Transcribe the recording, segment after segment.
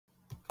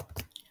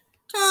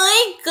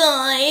Hey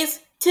guys,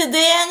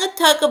 today I'm gonna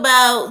talk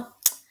about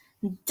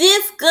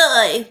this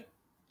guy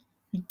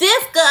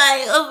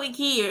over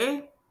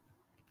here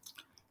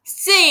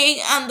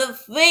saying I'm the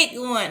fake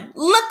one.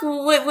 Look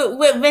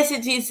what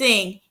message he's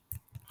saying.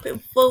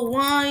 Put full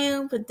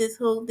volume, put this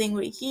whole thing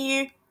right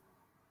here,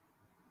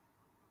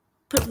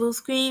 put full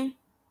screen,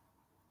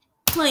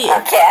 play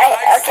it. Okay,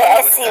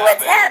 I see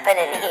what's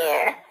happening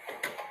here.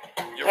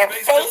 You're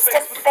face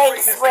to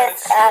face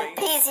with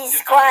PZ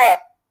Squire.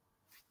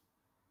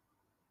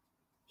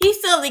 He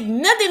sounds like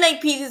nothing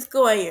like Peter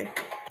Squire.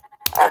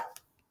 I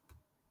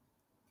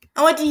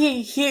want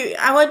you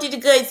to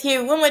guys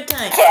hear one more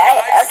time. Okay,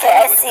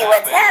 I see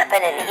what's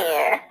happening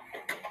here.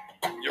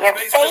 You're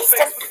face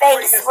to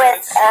face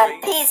with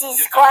PZ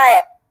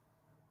Squire.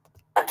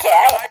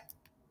 Okay,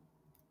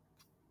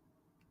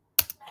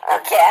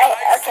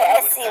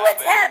 I see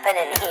what's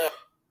happening here.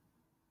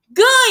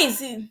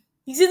 Guys,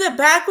 you see the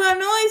background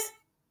noise?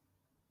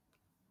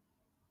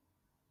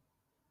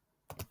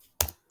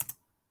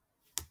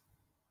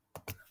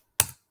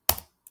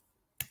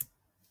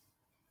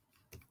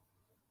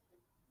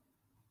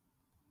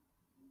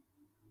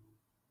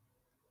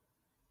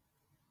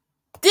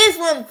 This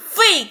one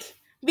fake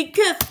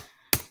because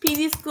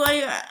PD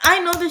Squire. I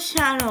know the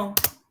channel.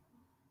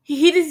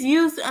 He just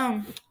used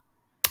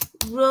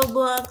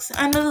Roblox.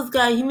 I know this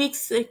guy. He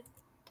makes like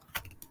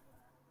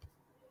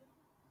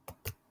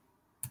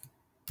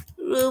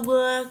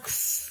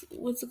Roblox.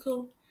 What's it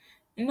called?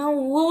 No,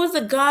 what was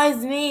the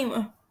guy's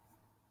name?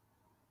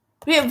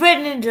 Red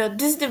Ninja.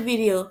 This is the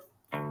video.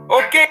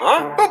 Okay,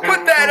 huh? Who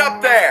put that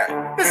up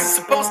there? This is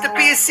supposed to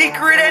be a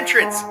secret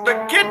entrance.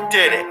 The kid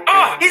did it.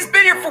 He's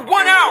been here for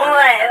 1 hour.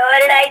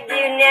 What did I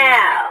do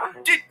now?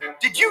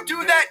 Did you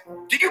do that?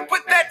 Did you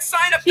put that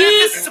sign up there?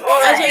 This is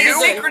supposed to be a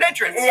secret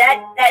entrance.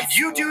 Did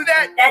you do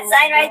that? That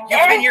sign right there?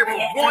 You've been here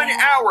for 1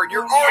 hour.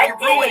 You're already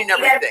ruining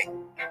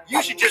everything.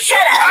 You should just shut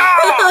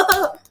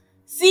up.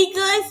 See,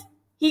 guys,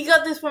 he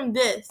got this from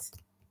this.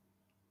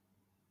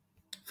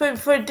 For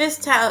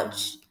this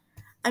couch.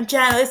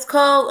 Channel. It's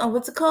called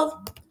what's it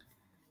called?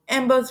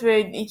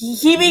 Imposter.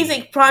 He makes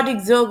like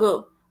Project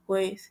Zogo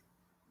ways.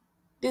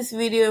 This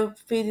video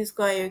pretty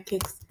Squire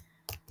kicks.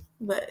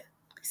 But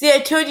see, I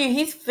told you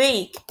he's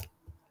fake.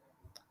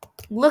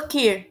 Look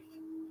here.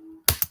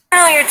 I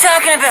know what you're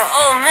talking about.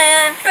 Oh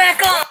man,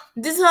 back off.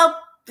 This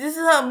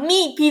is how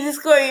me, Peter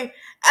Squire,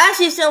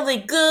 actually sounds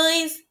like,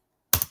 guys.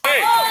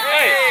 Hey,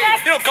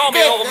 you don't call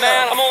me an old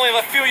man. I'm only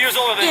a few years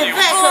older than you.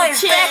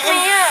 Boys, back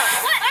me up.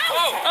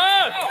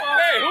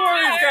 Hey, who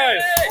are these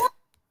guys?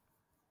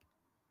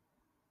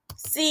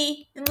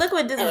 See, and look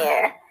what this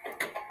Here.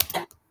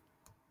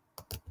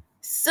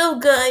 So,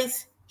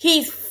 guys,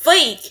 he's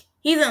fake.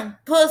 He's an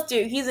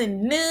imposter. He's a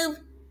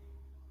noob.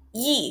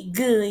 Yeah,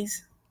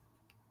 guys.